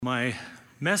My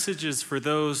message is for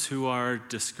those who are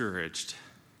discouraged.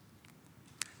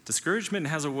 Discouragement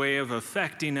has a way of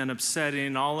affecting and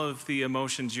upsetting all of the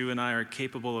emotions you and I are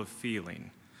capable of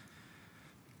feeling.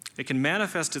 It can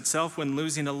manifest itself when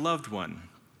losing a loved one.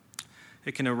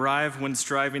 It can arrive when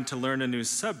striving to learn a new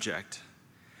subject.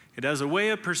 It has a way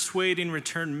of persuading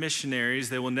returned missionaries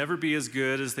they will never be as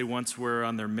good as they once were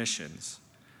on their missions.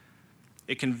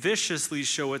 It can viciously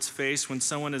show its face when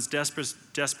someone is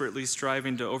desperately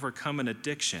striving to overcome an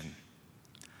addiction.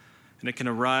 And it can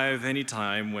arrive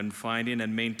anytime when finding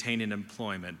and maintaining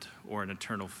employment or an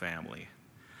eternal family.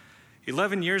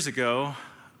 11 years ago,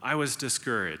 I was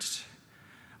discouraged.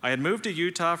 I had moved to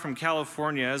Utah from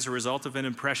California as a result of an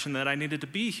impression that I needed to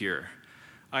be here.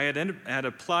 I had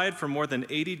applied for more than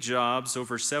 80 jobs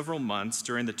over several months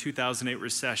during the 2008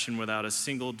 recession without a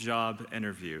single job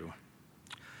interview.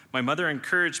 My mother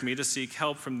encouraged me to seek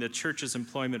help from the church's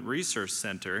Employment Resource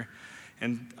Center,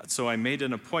 and so I made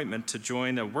an appointment to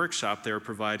join a workshop they were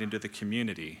providing to the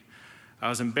community. I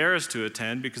was embarrassed to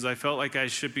attend because I felt like I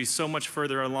should be so much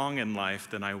further along in life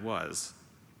than I was.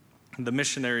 The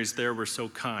missionaries there were so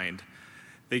kind.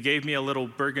 They gave me a little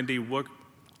burgundy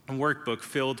workbook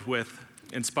filled with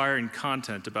inspiring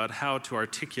content about how to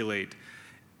articulate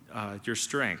your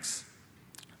strengths.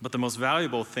 But the most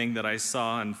valuable thing that I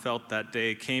saw and felt that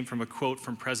day came from a quote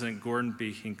from President Gordon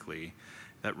B. Hinckley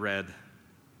that read,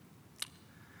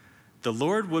 "The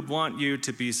Lord would want you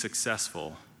to be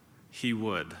successful. He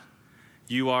would.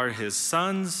 You are his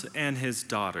sons and his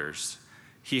daughters.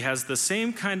 He has the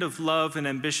same kind of love and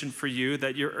ambition for you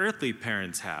that your earthly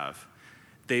parents have.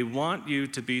 They want you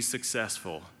to be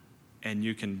successful, and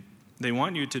they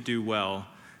want you to do well,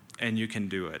 and you can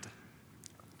do it."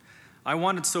 I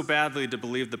wanted so badly to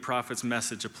believe the prophet's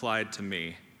message applied to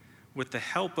me. With the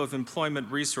help of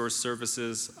Employment Resource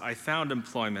Services, I found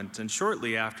employment, and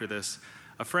shortly after this,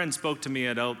 a friend spoke to me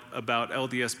about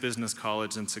LDS Business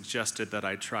College and suggested that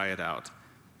I try it out.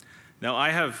 Now, I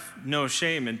have no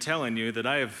shame in telling you that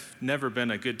I have never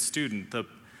been a good student. The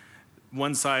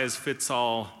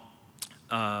one-size-fits-all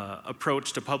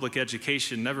approach to public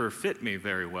education never fit me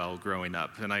very well growing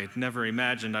up, and I never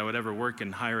imagined I would ever work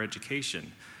in higher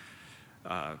education.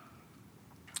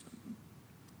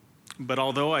 But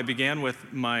although I began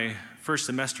with my first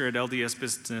semester at LDS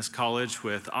Business College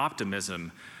with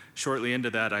optimism, shortly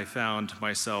into that I found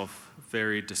myself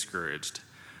very discouraged.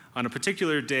 On a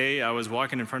particular day, I was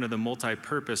walking in front of the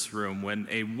multi-purpose room when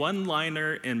a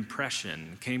one-liner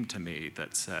impression came to me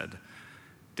that said,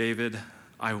 "David,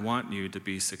 I want you to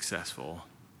be successful."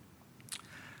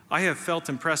 I have felt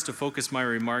impressed to focus my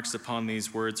remarks upon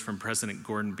these words from President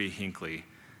Gordon B. Hinckley.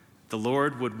 The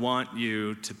Lord would want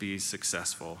you to be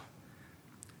successful.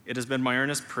 It has been my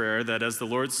earnest prayer that as the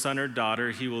Lord's son or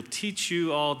daughter, he will teach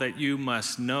you all that you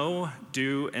must know,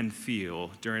 do, and feel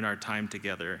during our time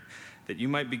together, that you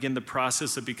might begin the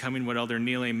process of becoming what Elder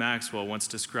Neal A. Maxwell once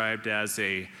described as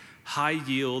a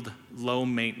high-yield,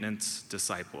 low-maintenance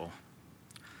disciple.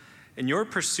 In your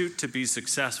pursuit to be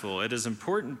successful, it is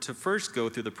important to first go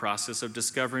through the process of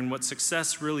discovering what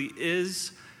success really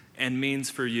is and means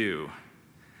for you.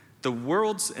 The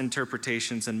world's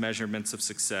interpretations and measurements of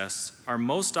success are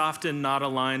most often not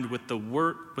aligned with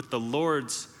the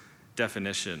Lord's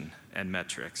definition and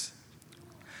metrics.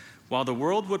 While the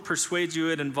world would persuade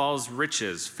you it involves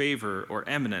riches, favor, or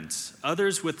eminence,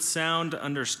 others with sound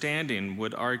understanding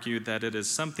would argue that it is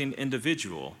something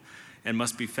individual and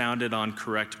must be founded on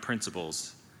correct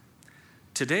principles.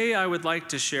 Today, I would like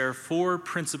to share 4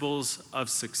 principles of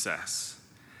success.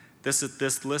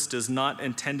 This list is not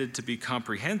intended to be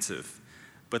comprehensive,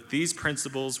 but these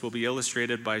principles will be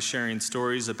illustrated by sharing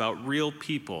stories about real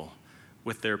people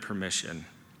with their permission.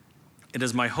 It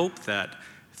is my hope that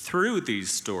through these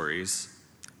stories,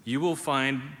 you will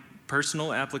find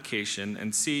personal application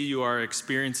and see you are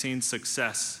experiencing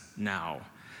success now,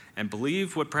 and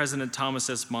believe what President Thomas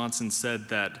S. Monson said,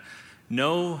 that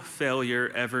no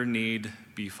failure ever need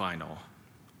be final.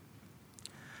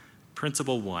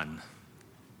 Principle 1.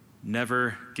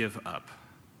 Never give up.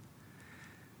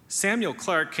 Samuel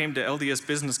Clark came to LDS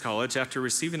Business College after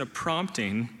receiving a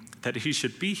prompting that he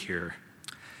should be here.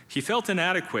 He felt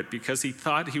inadequate because he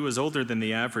thought he was older than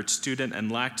the average student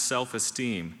and lacked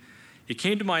self-esteem. He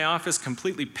came to my office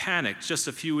completely panicked just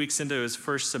a few weeks into his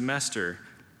first semester.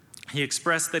 He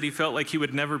expressed that he felt like he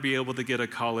would never be able to get a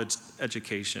college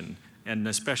education, and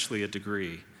especially a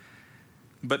degree.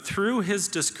 But through his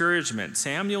discouragement,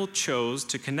 Samuel chose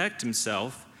to connect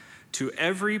himself to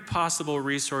every possible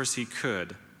resource he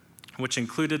could, which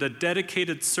included a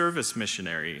dedicated service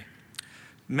missionary,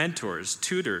 mentors,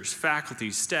 tutors,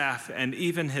 faculty, staff, and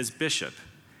even his bishop.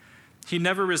 He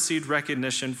never received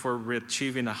recognition for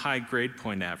achieving a high grade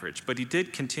point average, but he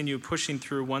did continue pushing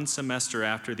through one semester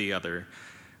after the other,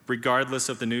 regardless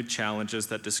of the new challenges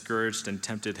that discouraged and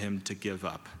tempted him to give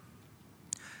up.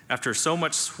 After so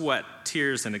much sweat,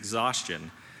 tears, and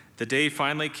exhaustion, the day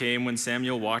finally came when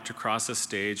Samuel walked across a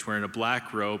stage wearing a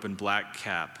black robe and black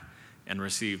cap and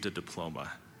received a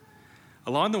diploma.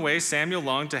 Along the way, Samuel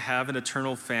longed to have an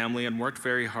eternal family and worked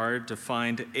very hard to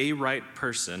find a right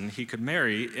person he could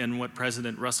marry in what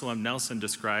President Russell M. Nelson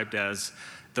described as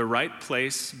the right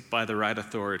place by the right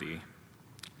authority.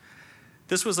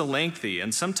 This was a lengthy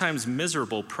and sometimes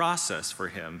miserable process for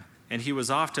him, and he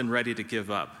was often ready to give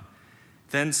up.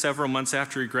 Then, several months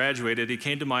after he graduated, he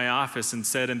came to my office and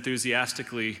said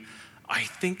enthusiastically, "I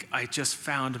think I just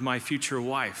found my future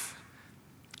wife."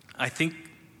 I think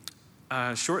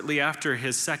shortly after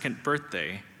his 32nd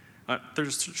birthday,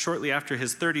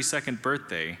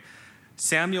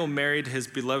 Samuel married his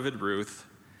beloved Ruth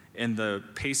in the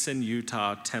Payson,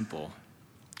 Utah temple.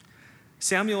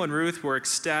 Samuel and Ruth were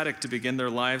ecstatic to begin their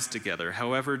lives together.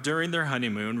 However, during their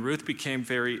honeymoon, Ruth became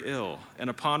very ill, and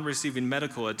upon receiving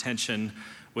medical attention,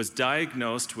 was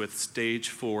diagnosed with stage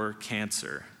 4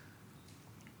 cancer.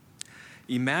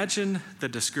 Imagine the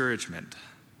discouragement.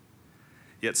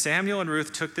 Yet Samuel and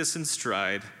Ruth took this in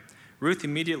stride. Ruth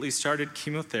immediately started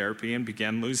chemotherapy and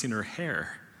began losing her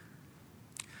hair.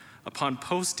 Upon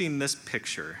posting this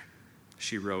picture,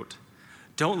 she wrote,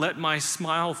 "Don't let my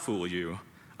smile fool you.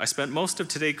 I spent most of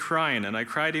today crying, and I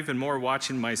cried even more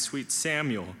watching my sweet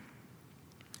Samuel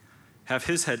have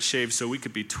his head shaved so we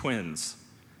could be twins.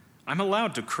 I'm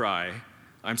allowed to cry.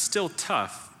 I'm still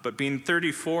tough, but being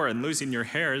 34 and losing your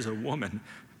hair as a woman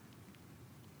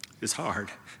is hard.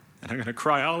 And I'm going to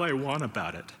cry all I want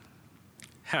about it.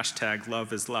 Hashtag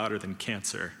love is louder than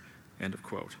cancer." End of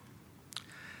quote.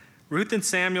 Ruth and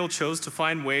Samuel chose to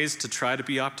find ways to try to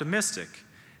be optimistic.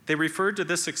 They referred to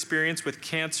this experience with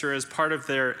cancer as part of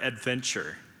their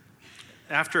adventure.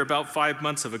 After about 5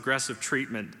 months of aggressive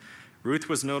treatment, Ruth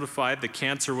was notified the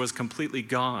cancer was completely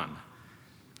gone.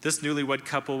 This newlywed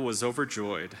couple was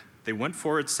overjoyed. They went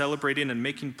forward celebrating and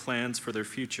making plans for their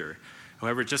future.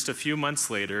 However, just a few months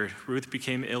later, Ruth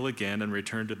became ill again and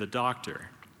returned to the doctor.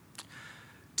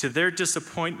 To their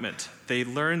disappointment, they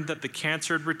learned that the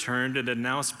cancer had returned and had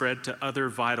now spread to other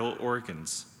vital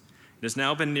organs. It has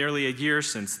now been nearly a year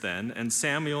since then, and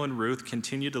Samuel and Ruth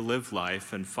continue to live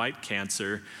life and fight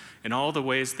cancer in all the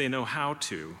ways they know how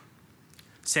to.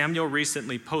 Samuel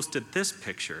recently posted this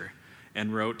picture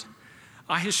and wrote,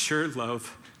 "I sure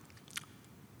love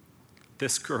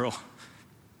this girl.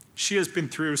 She has been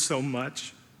through so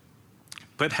much,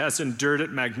 but has endured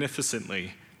it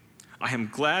magnificently. I am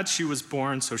glad she was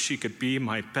born so she could be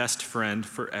my best friend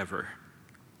forever."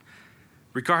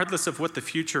 Regardless of what the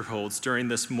future holds during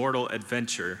this mortal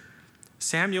adventure,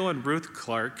 Samuel and Ruth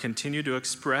Clark continue to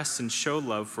express and show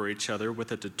love for each other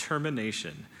with a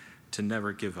determination to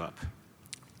never give up.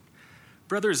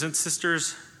 Brothers and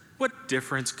sisters, what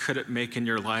difference could it make in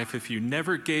your life if you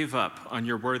never gave up on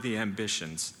your worthy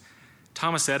ambitions?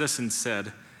 Thomas Edison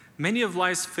said, "Many of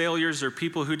life's failures are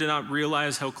people who did not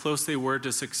realize how close they were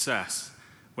to success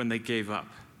when they gave up."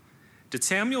 Did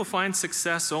Samuel find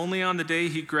success only on the day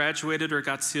he graduated or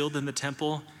got sealed in the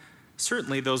temple?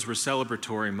 Certainly those were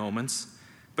celebratory moments,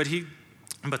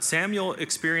 but Samuel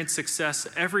experienced success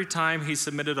every time he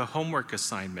submitted a homework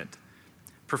assignment,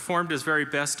 performed his very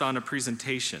best on a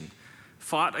presentation,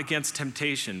 fought against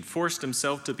temptation, forced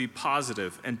himself to be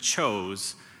positive, and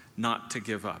chose not to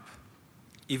give up.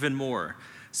 Even more,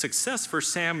 success for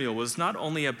Samuel was not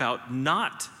only about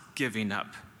not giving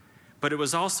up, but it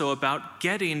was also about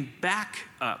getting back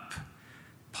up.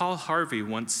 Paul Harvey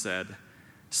once said,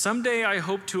 "Someday I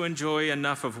hope to enjoy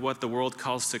enough of what the world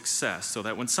calls success so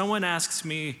that when someone asks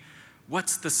me,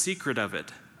 'What's the secret of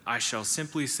it?' I shall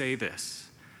simply say this: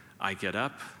 I get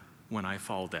up when I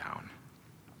fall down."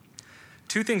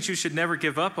 Two things you should never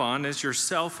give up on is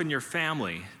yourself and your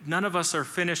family. None of us are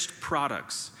finished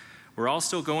products. We're all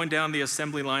still going down the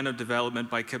assembly line of development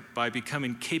by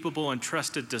becoming capable and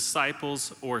trusted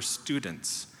disciples or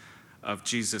students of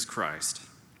Jesus Christ.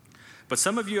 But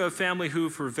some of you have family who,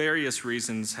 for various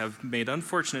reasons, have made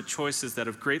unfortunate choices that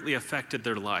have greatly affected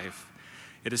their life.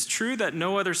 It is true that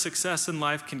no other success in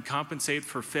life can compensate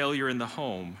for failure in the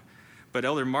home, but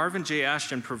Elder Marvin J.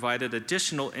 Ashton provided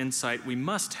additional insight we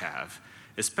must have,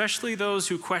 especially those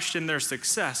who question their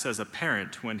success as a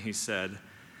parent, when he said,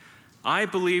 I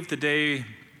believe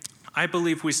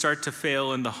we start to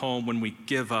fail in the home when we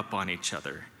give up on each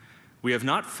other. We have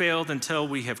not failed until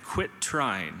we have quit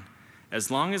trying. As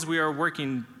long as we are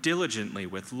working diligently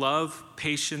with love,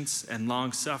 patience, and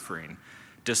long-suffering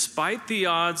Despite the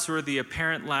odds or the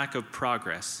apparent lack of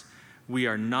progress, we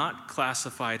are not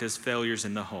classified as failures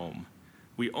in the home.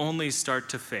 We only start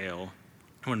to fail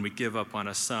when we give up on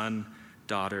a son,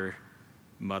 daughter,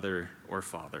 mother, or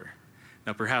father.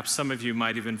 Now, perhaps some of you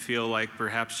might even feel like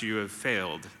perhaps you have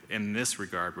failed in this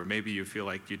regard, or maybe you feel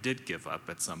like you did give up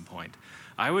at some point.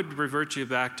 I would revert you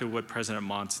back to what President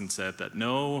Monson said, that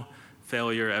no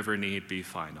failure ever need be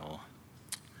final.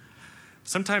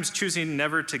 Sometimes choosing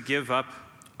never to give up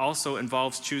also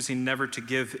involves choosing never to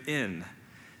give in.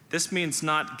 This means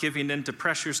not giving in to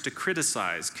pressures to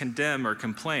criticize, condemn, or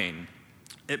complain.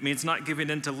 It means not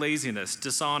giving in to laziness,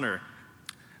 dishonor,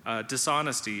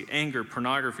 dishonesty, anger,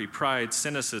 pornography, pride,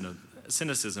 cynicism,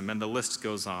 and the list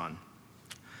goes on.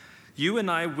 You and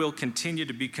I will continue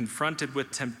to be confronted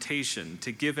with temptation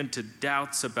to give in to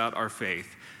doubts about our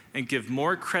faith and give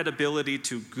more credibility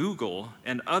to Google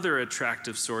and other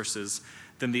attractive sources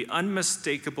than the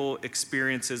unmistakable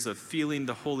experiences of feeling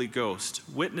the Holy Ghost,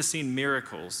 witnessing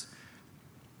miracles,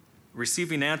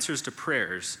 receiving answers to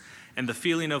prayers, and the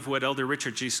feeling of what Elder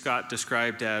Richard G. Scott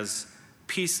described as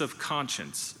peace of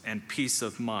conscience and peace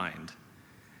of mind.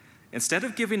 Instead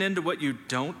of giving in to what you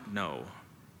don't know,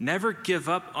 never give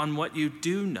up on what you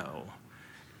do know.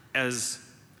 As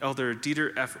Elder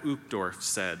Dieter F. Uchtdorf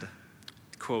said,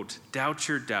 quote, doubt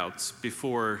your doubts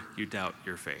before you doubt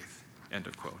your faith, end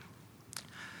of quote.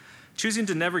 Choosing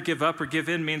to never give up or give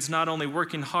in means not only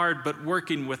working hard, but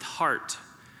working with heart.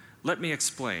 Let me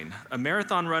explain. A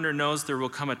marathon runner knows there will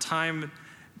come a time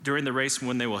during the race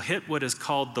when they will hit what is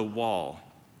called the wall,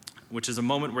 which is a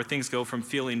moment where things go from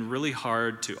feeling really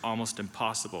hard to almost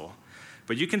impossible.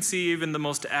 But you can see even the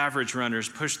most average runners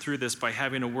push through this by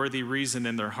having a worthy reason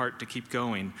in their heart to keep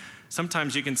going.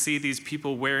 Sometimes you can see these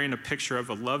people wearing a picture of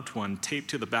a loved one taped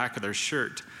to the back of their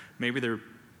shirt. Maybe they're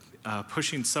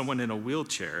pushing someone in a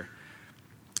wheelchair.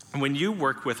 When you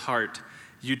work with heart,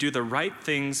 you do the right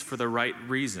things for the right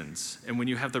reasons. And when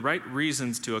you have the right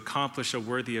reasons to accomplish a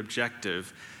worthy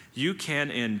objective, you can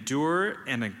endure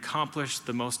and accomplish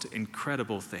the most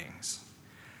incredible things.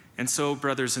 And so,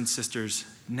 brothers and sisters,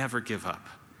 never give up.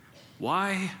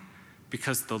 Why?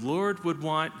 Because the Lord would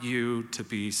want you to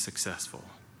be successful.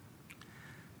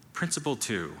 Principle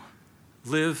 2,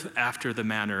 live after the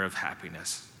manner of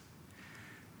happiness.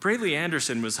 Braley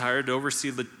Anderson was hired to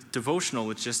oversee devotional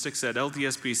logistics at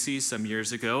LDSBC some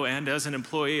years ago, and as an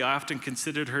employee, I often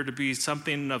considered her to be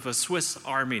something of a Swiss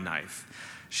Army knife.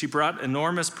 She brought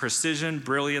enormous precision,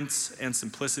 brilliance, and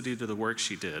simplicity to the work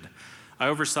she did. I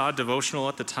oversaw devotional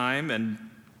at the time, and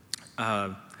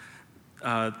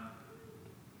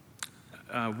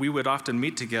we would often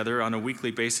meet together on a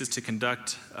weekly basis to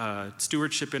conduct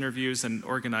stewardship interviews and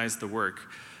organize the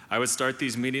work. I would start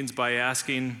these meetings by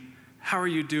asking, "How are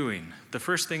you doing?" The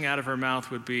first thing out of her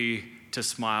mouth would be to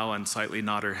smile and slightly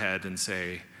nod her head and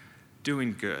say,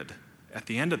 "Doing good." At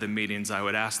the end of the meetings, I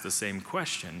would ask the same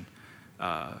question,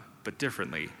 but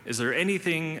differently. "Is there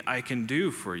anything I can do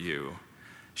for you?"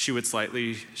 She would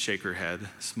slightly shake her head,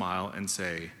 smile, and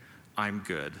say, "I'm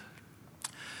good."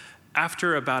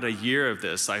 After about a year of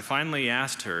this, I finally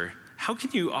asked her, "How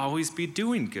can you always be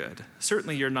doing good?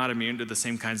 Certainly you're not immune to the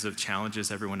same kinds of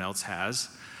challenges everyone else has."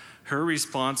 Her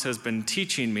response has been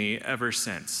teaching me ever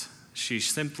since. She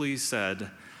simply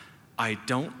said, "I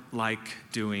don't like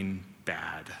doing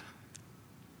bad."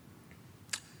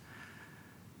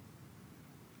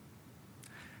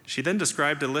 She then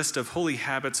described a list of holy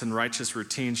habits and righteous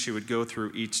routines she would go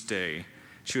through each day.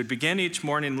 She would begin each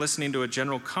morning listening to a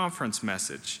general conference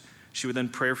message. She would then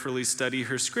prayerfully study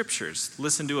her scriptures,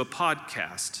 listen to a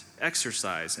podcast,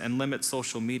 exercise, and limit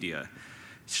social media.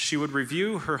 She would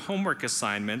review her homework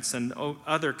assignments and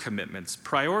other commitments,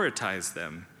 prioritize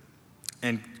them,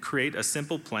 and create a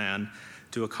simple plan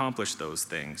to accomplish those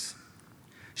things.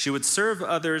 She would serve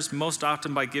others most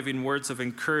often by giving words of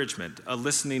encouragement, a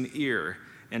listening ear,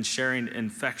 and sharing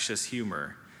infectious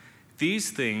humor.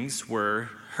 These things were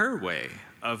her way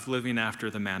of living after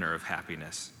the manner of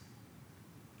happiness.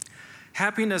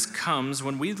 Happiness comes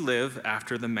when we live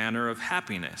after the manner of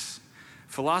happiness.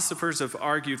 Philosophers have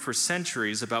argued for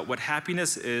centuries about what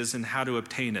happiness is and how to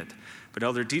obtain it, but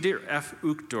Elder Dieter F.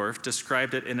 Uchtdorf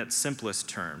described it in its simplest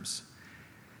terms.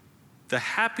 "The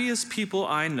happiest people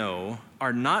I know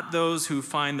are not those who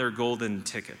find their golden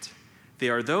ticket. They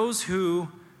are those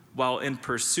who, while in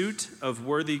pursuit of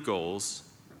worthy goals,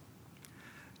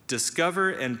 discover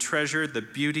and treasure the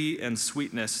beauty and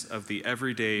sweetness of the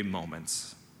everyday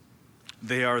moments.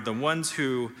 They are the ones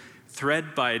who,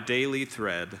 thread by daily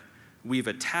thread, weave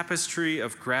a tapestry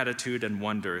of gratitude and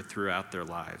wonder throughout their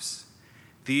lives.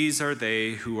 These are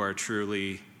they who are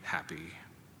truly happy."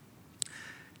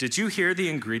 Did you hear the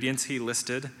ingredients he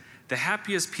listed? The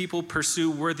happiest people pursue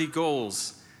worthy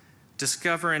goals,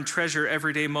 discover and treasure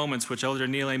everyday moments, which Elder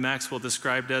Neal A. Maxwell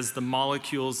described as the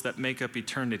molecules that make up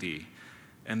eternity,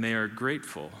 and they are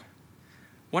grateful.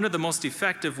 One of the most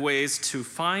effective ways to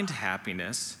find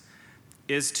happiness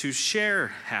is to share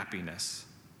happiness.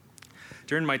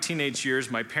 During my teenage years,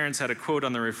 my parents had a quote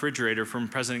on the refrigerator from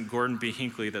President Gordon B.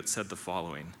 Hinckley that said the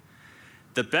following: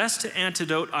 "The best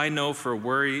antidote I know for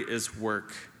worry is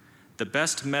work. The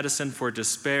best medicine for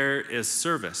despair is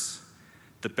service.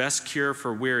 The best cure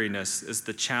for weariness is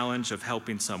the challenge of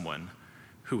helping someone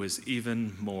who is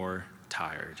even more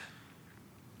tired."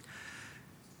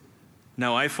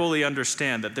 Now, I fully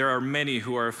understand that there are many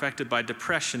who are affected by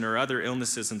depression or other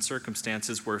illnesses and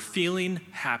circumstances where feeling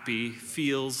happy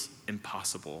feels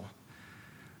impossible.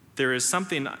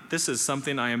 This is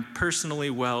something I am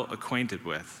personally well acquainted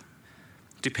with.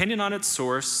 Depending on its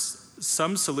source,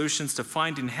 some solutions to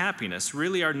finding happiness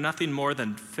really are nothing more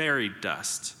than fairy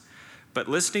dust. But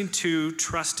listening to,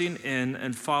 trusting in,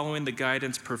 and following the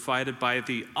guidance provided by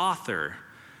the author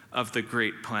of the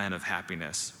great plan of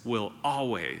happiness will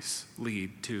always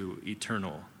lead to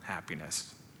eternal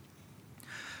happiness.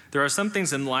 There are some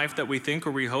things in life that we think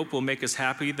or we hope will make us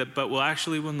happy but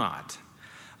will not.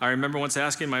 I remember once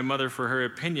asking my mother for her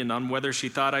opinion on whether she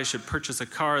thought I should purchase a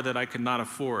car that I could not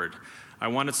afford. I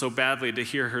wanted so badly to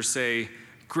hear her say,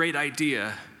 "Great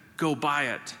idea, go buy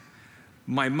it."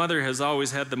 My mother has always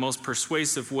had the most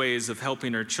persuasive ways of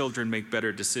helping her children make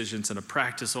better decisions in a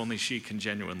practice only she can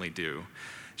genuinely do.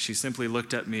 She simply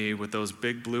looked at me with those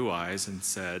big blue eyes and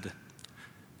said,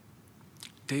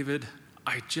 "David,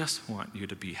 I just want you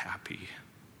to be happy."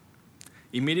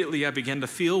 Immediately, I began to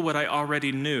feel what I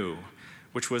already knew,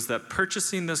 which was that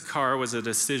purchasing this car was a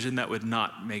decision that would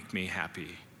not make me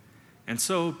happy. And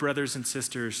so, brothers and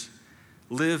sisters,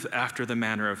 live after the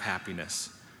manner of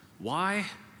happiness. Why?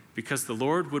 Because the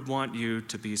Lord would want you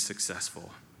to be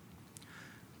successful.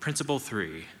 Principle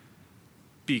 3,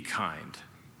 be kind.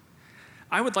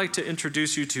 I would like to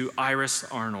introduce you to Iris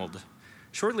Arnold.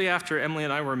 Shortly after Emily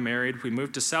and I were married, we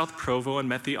moved to South Provo and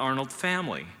met the Arnold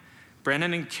family.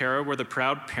 Brandon and Kara were the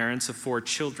proud parents of 4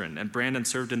 children, and Brandon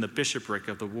served in the bishopric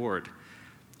of the ward.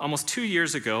 Almost 2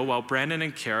 years ago, while Brandon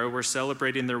and Kara were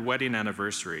celebrating their wedding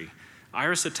anniversary,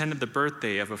 Iris attended the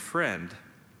birthday of a friend.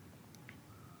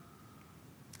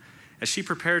 As she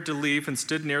prepared to leave and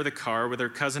stood near the car with her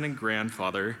cousin and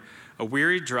grandfather, a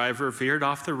weary driver veered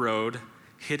off the road,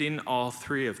 hitting all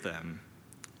 3 of them.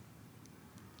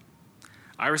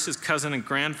 Iris's cousin and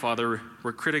grandfather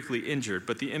were critically injured,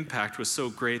 but the impact was so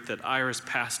great that Iris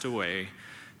passed away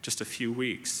just a few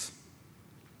weeks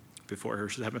before her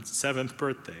 7th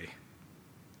birthday.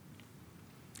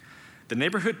 The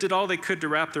neighborhood did all they could to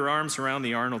wrap their arms around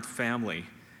the Arnold family.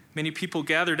 Many people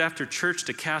gathered after church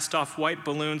to cast off white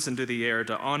balloons into the air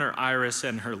to honor Iris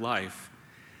and her life.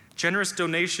 Generous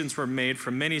donations were made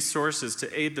from many sources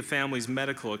to aid the family's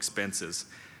medical expenses.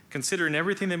 Considering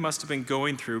everything they must have been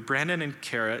going through, Brandon and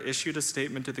Kara issued a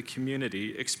statement to the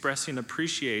community expressing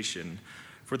appreciation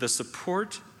for the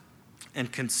support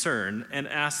and concern and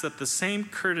asked that the same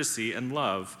courtesy and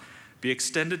love be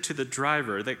extended to the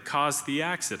driver that caused the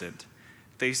accident.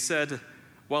 They said,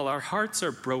 "While our hearts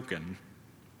are broken,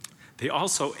 they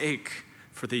also ache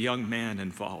for the young man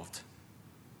involved."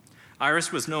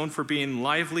 Iris was known for being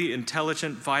lively,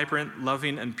 intelligent, vibrant,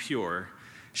 loving, and pure.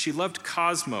 She loved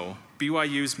Cosmo,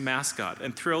 BYU's mascot,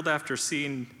 and thrilled after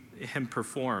seeing him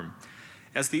perform.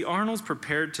 As the Arnolds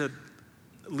prepared to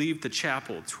leave the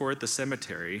chapel toward the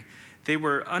cemetery, they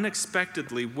were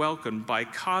unexpectedly welcomed by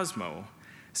Cosmo,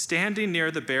 standing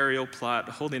near the burial plot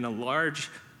holding a large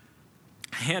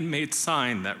handmade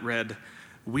sign that read,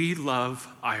 "We love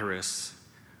Iris,"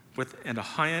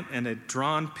 and a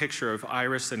drawn picture of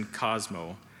Iris and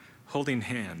Cosmo holding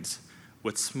hands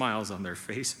with smiles on their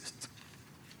faces.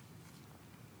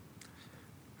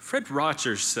 Fred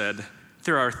Rogers said,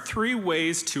 "There are 3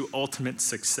 ways to ultimate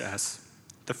success.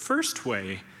 The first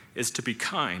way is to be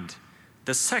kind.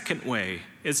 The second way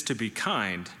is to be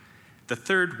kind. The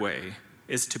third way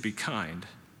is to be kind."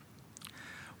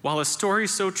 While a story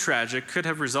so tragic could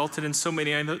have resulted in so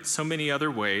many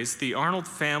other ways, the Arnold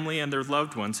family and their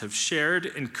loved ones have shared,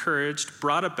 encouraged,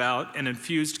 brought about, and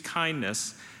infused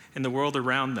kindness in the world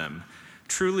around them.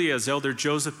 Truly, as Elder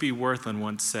Joseph B. Wirthlin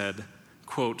once said,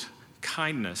 quote,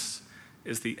 "Kindness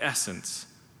is the essence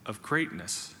of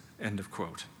greatness," end of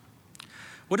quote.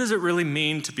 What does it really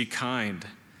mean to be kind?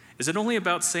 Is it only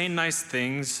about saying nice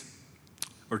things,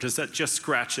 or does that just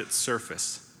scratch its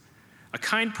surface? A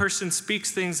kind person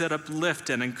speaks things that uplift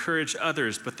and encourage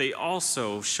others, but they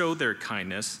also show their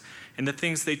kindness in the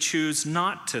things they choose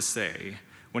not to say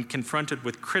when confronted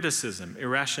with criticism,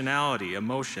 irrationality,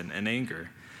 emotion, and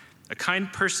anger. A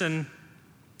kind person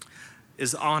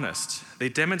is honest. They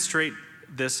demonstrate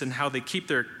this in how they keep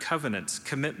their covenants,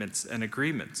 commitments, and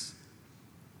agreements.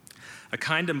 A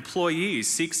kind employee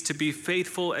seeks to be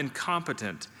faithful and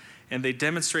competent, and they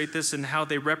demonstrate this in how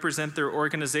they represent their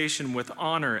organization with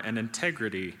honor and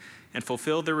integrity and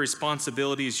fulfill their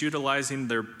responsibilities utilizing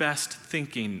their best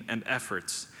thinking and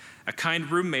efforts. A kind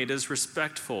roommate is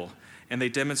respectful, and they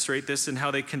demonstrate this in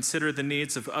how they consider the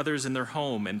needs of others in their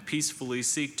home and peacefully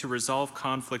seek to resolve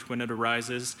conflict when it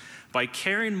arises by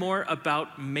caring more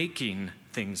about making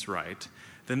things right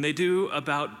than they do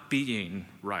about being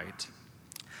right.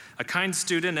 A kind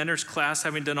student enters class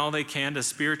having done all they can to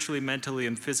spiritually, mentally,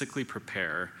 and physically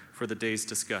prepare for the day's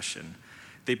discussion.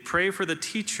 They pray for the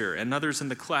teacher and others in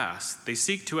the class. They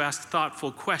seek to ask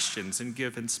thoughtful questions and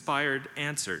give inspired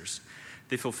answers.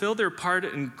 They fulfill their part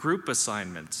in group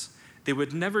assignments. They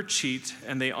would never cheat,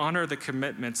 and they honor the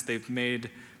commitments they've made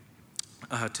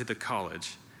to the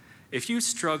college. If you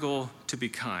struggle to be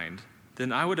kind,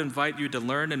 then I would invite you to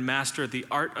learn and master the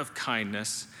art of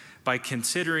kindness by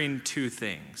considering two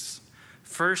things.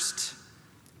 First,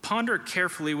 ponder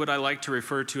carefully what I like to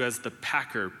refer to as the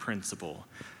Packer principle.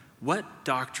 What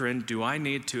doctrine do I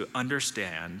need to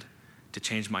understand to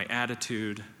change my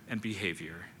attitude and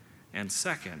behavior? And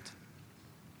second,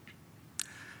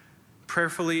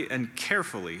 prayerfully and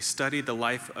carefully study the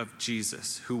life of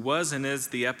Jesus, who was and is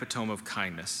the epitome of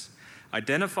kindness.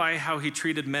 Identify how he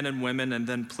treated men and women, and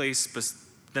then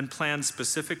plan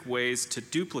specific ways to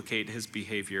duplicate his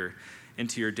behavior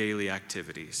into your daily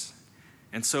activities.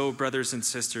 And so, brothers and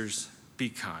sisters, be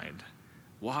kind.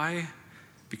 Why?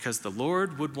 Because the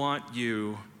Lord would want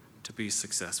you to be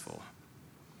successful.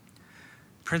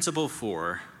 Principle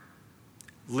 4,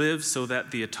 live so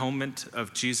that the atonement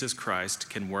of Jesus Christ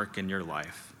can work in your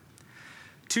life.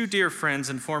 Two dear friends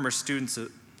and former students,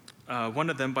 one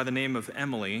of them by the name of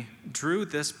Emily, drew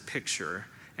this picture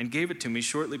and gave it to me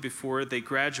shortly before they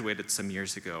graduated some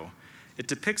years ago. It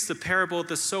depicts the parable of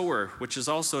the sower, which is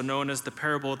also known as the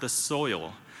parable of the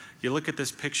soil. You look at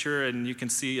this picture and you can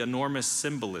see enormous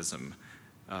symbolism.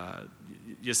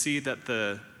 You see that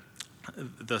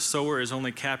the sower is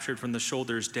only captured from the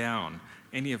shoulders down.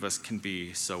 Any of us can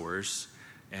be sowers,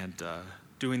 and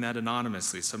doing that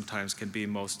anonymously sometimes can be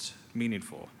most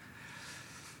meaningful.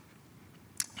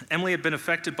 Emily had been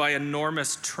affected by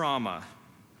enormous trauma.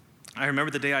 I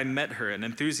remember the day I met her. An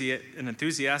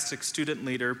enthusiastic student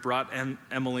leader brought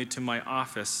Emily to my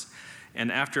office,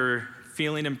 and after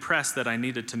feeling impressed that I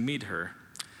needed to meet her,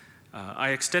 I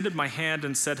extended my hand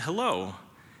and said, "Hello."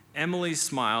 Emily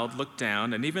smiled, looked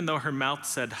down, and even though her mouth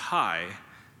said hi,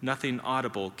 nothing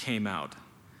audible came out.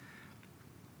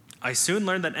 I soon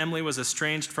learned that Emily was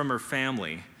estranged from her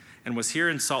family and was here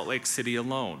in Salt Lake City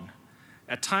alone.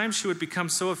 At times, she would become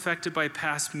so affected by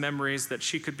past memories that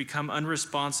she could become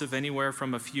unresponsive anywhere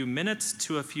from a few minutes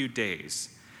to a few days.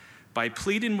 By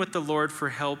pleading with the Lord for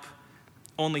help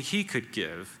only He could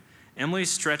give, Emily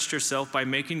stretched herself by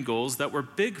making goals that were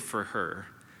big for her.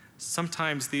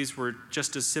 Sometimes these were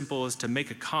just as simple as to make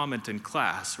a comment in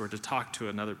class or to talk to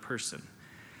another person.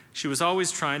 She was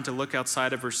always trying to look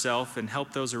outside of herself and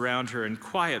help those around her in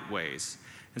quiet ways,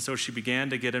 and so she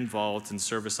began to get involved in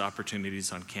service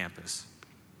opportunities on campus.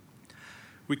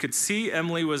 We could see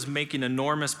Emily was making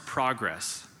enormous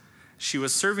progress. She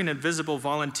was serving in visible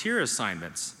volunteer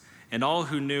assignments, and all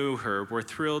who knew her were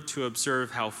thrilled to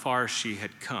observe how far she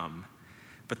had come.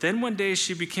 But then one day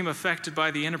she became affected by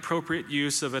the inappropriate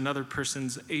use of another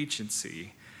person's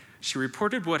agency. She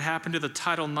reported what happened to the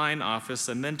Title IX office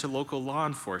and then to local law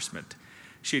enforcement.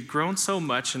 She had grown so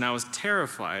much, and I was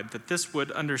terrified that this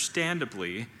would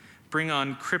understandably bring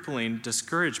on crippling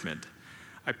discouragement.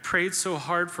 I prayed so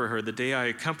hard for her the day I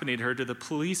accompanied her to the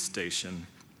police station.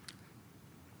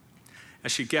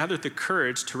 As she gathered the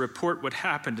courage to report what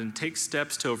happened and take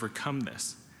steps to overcome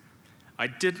this.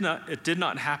 It did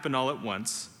not happen all at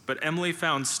once, but Emily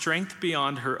found strength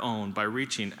beyond her own by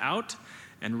reaching out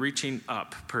and reaching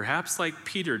up, perhaps like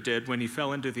Peter did when he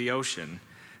fell into the ocean,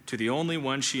 to the only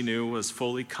one she knew was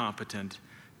fully competent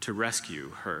to rescue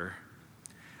her.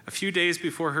 A few days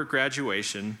before her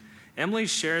graduation, Emily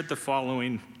shared the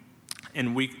following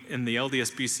in the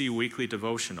LDSBC weekly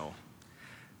devotional.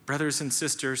 Brothers and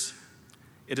sisters,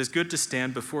 it is good to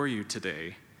stand before you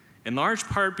today, in large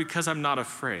part because I'm not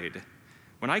afraid.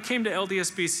 When I came to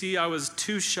LDSBC, I was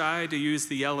too shy to use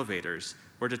the elevators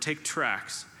or to take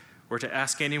tracks or to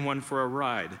ask anyone for a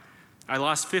ride. I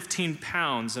lost 15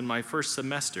 pounds in my first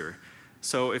semester.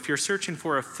 So if you're searching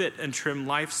for a fit and trim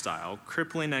lifestyle,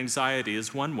 crippling anxiety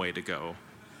is one way to go.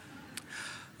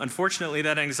 Unfortunately,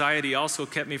 that anxiety also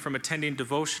kept me from attending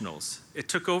devotionals. It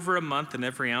took over a month and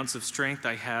every ounce of strength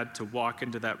I had to walk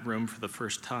into that room for the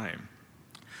first time.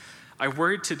 I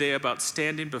worried today about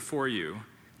standing before you.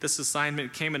 This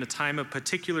assignment came in a time of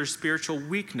particular spiritual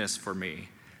weakness for me.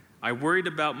 I worried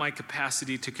about my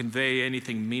capacity to convey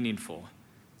anything meaningful.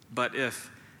 But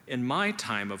if, in my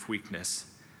time of weakness,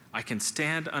 I can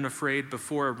stand unafraid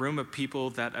before a room of people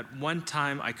that at one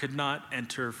time I could not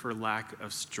enter for lack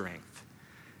of strength,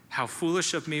 how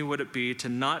foolish of me would it be to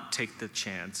not take the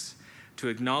chance to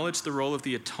acknowledge the role of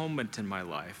the atonement in my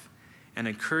life and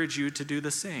encourage you to do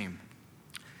the same.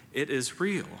 It is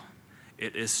real.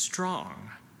 It is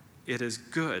strong. It is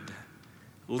good.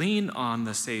 Lean on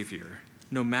the Savior,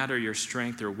 no matter your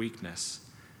strength or weakness.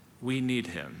 We need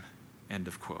him. End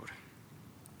of quote.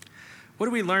 What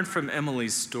do we learn from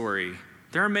Emily's story?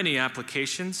 There are many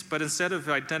applications, but instead of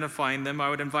identifying them, I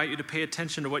would invite you to pay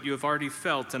attention to what you have already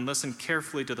felt and listen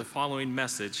carefully to the following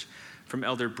message from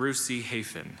Elder Bruce C.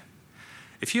 Hafen.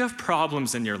 If you have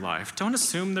problems in your life, don't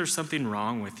assume there's something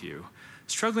wrong with you.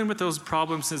 Struggling with those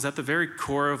problems is at the very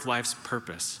core of life's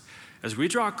purpose. As we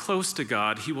draw close to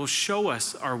God, he will show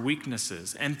us our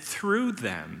weaknesses and through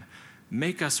them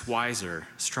make us wiser,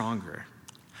 stronger.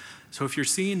 So if you're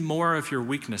seeing more of your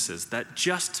weaknesses, that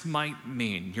just might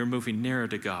mean you're moving nearer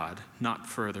to God, not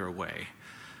further away.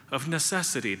 Of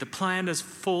necessity, the plan is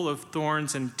full of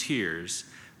thorns and tears,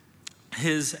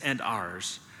 his and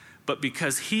ours. But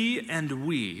because he and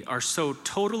we are so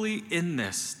totally in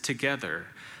this together,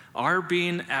 our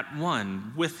being at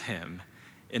one with him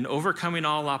in overcoming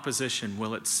all opposition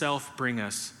will itself bring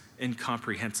us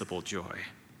incomprehensible joy.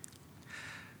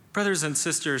 Brothers and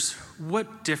sisters,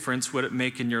 what difference would it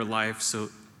make in your life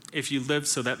if you lived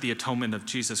so that the atonement of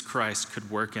Jesus Christ could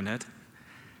work in it?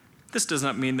 This does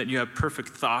not mean that you have perfect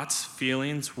thoughts,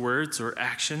 feelings, words, or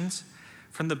actions.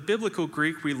 From the biblical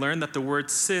Greek, we learn that the word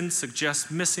sin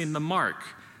suggests missing the mark,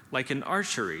 like in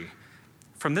archery.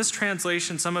 From this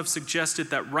translation, some have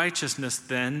suggested that righteousness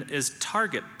then is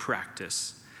target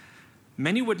practice.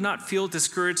 Many would not feel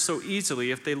discouraged so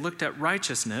easily if they looked at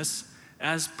righteousness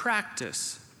as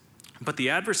practice. But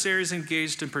the adversary is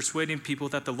engaged in persuading people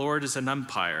that the Lord is an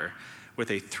umpire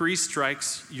with a 3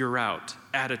 strikes, you're out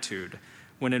attitude,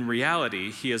 when in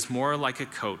reality, he is more like a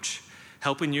coach,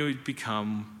 helping you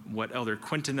become what Elder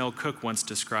Quentin L. Cook once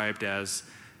described as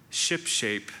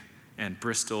shipshape and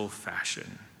Bristol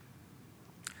fashion.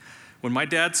 When my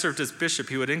dad served as bishop,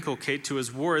 he would inculcate to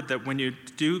his ward that when you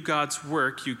do God's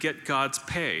work, you get God's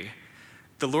pay.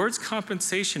 The Lord's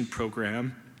compensation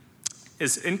program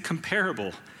is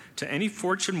incomparable to any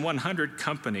Fortune 100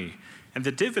 company, and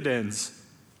the dividends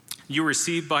you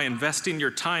receive by investing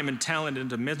your time and talent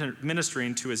into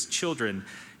ministering to his children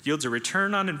yields a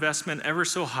return on investment ever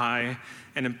so high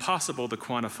and impossible to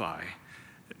quantify.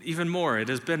 Even more, it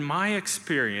has been my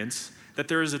experience that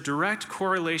there is a direct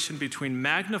correlation between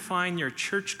magnifying your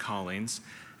church callings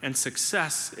and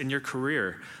success in your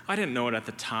career. I didn't know it at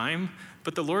the time,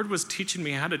 but the Lord was teaching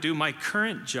me how to do my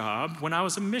current job when I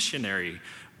was a missionary,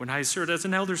 when I served as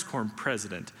an elders quorum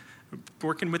president,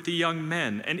 working with the young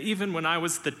men, and even when I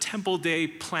was the Temple Day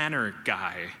planner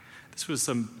guy. This was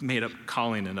some made-up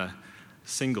calling in a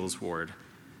singles ward.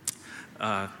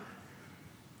 And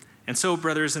so,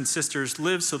 brothers and sisters,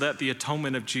 live so that the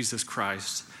atonement of Jesus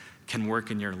Christ can work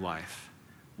in your life.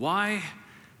 Why?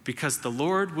 Because the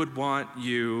Lord would want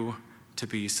you to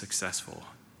be successful.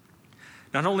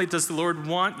 Not only does the Lord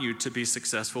want you to be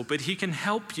successful, but he can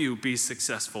help you be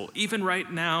successful, even right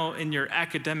now in your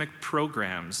academic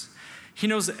programs. He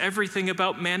knows everything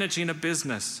about managing a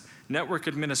business, network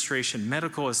administration,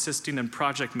 medical assisting, and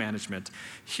project management.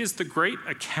 He is the great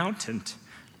accountant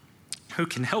who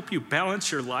can help you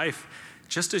balance your life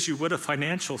just as you would a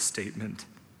financial statement.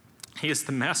 He is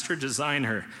the master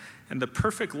designer and the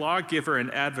perfect lawgiver and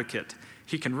advocate.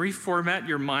 He can reformat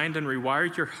your mind and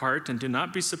rewire your heart, and do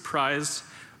not be surprised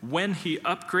when he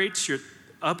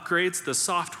upgrades the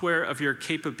software of your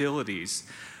capabilities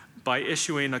by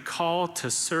issuing a call to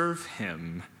serve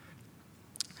him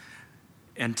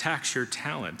and tax your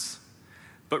talents.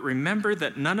 But remember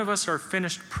that none of us are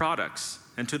finished products,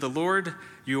 and to the Lord,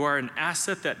 you are an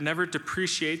asset that never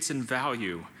depreciates in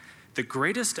value. The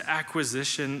greatest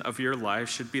acquisition of your life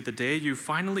should be the day you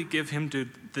finally give him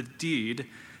the deed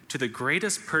to the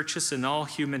greatest purchase in all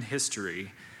human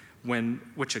history,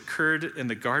 which occurred in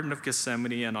the Garden of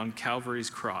Gethsemane and on Calvary's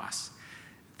cross.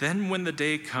 Then when the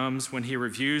day comes when he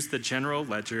reviews the general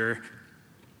ledger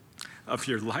of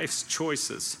your life's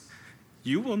choices,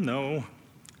 you will know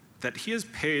that he has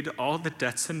paid all the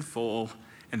debts in full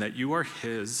and that you are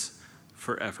his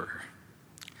forever.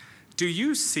 Do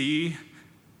you see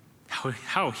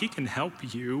how he can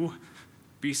help you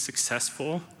be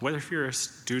successful, whether you're a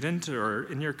student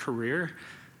or in your career.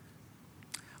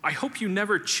 I hope you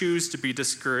never choose to be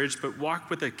discouraged, but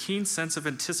walk with a keen sense of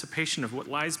anticipation of what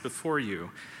lies before you.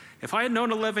 If I had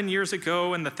known 11 years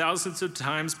ago and the thousands of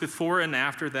times before and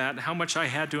after that how much I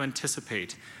had to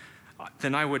anticipate,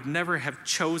 then I would never have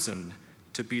chosen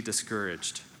to be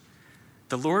discouraged.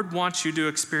 The Lord wants you to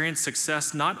experience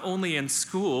success not only in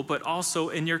school, but also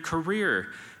in your career,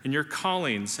 in your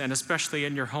callings, and especially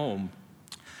in your home.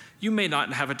 You may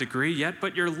not have a degree yet,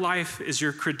 but your life is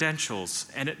your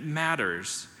credentials, and it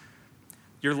matters.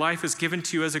 Your life is given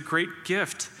to you as a great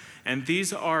gift, and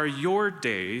these are your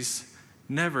days,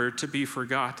 never to be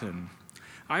forgotten.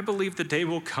 I believe the day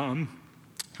will come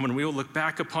when we will look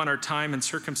back upon our time and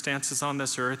circumstances on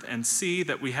this earth and see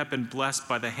that we have been blessed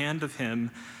by the hand of him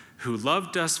who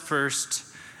loved us first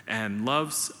and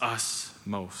loves us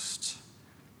most.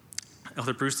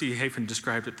 Elder Bruce E. Hafen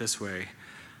described it this way: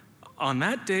 on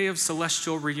that day of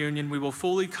celestial reunion, we will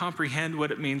fully comprehend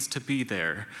what it means to be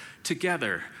there,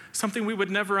 together, something we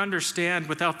would never understand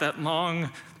without that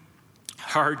long,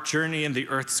 hard journey in the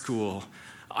earth school.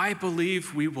 I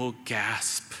believe we will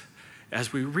gasp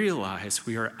as we realize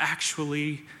we are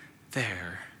actually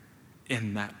there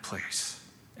in that place.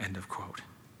 End of quote.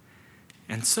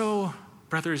 And so,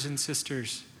 brothers and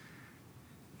sisters,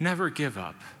 never give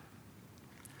up.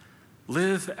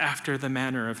 Live after the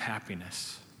manner of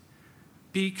happiness.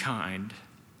 Be kind,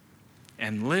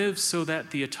 and live so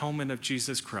that the atonement of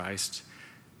Jesus Christ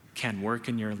can work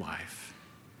in your life.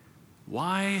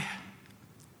 Why?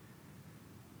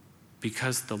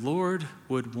 Because the Lord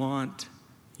would want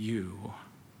you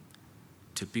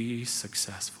to be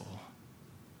successful.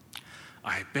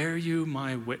 I bear you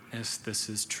my witness this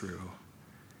is true.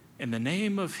 In the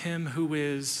name of him who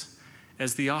is,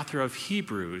 as the author of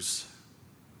Hebrews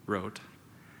wrote,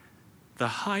 the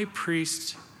high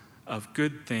priest of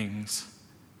good things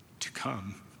to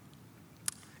come,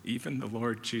 even the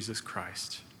Lord Jesus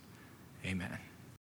Christ. Amen.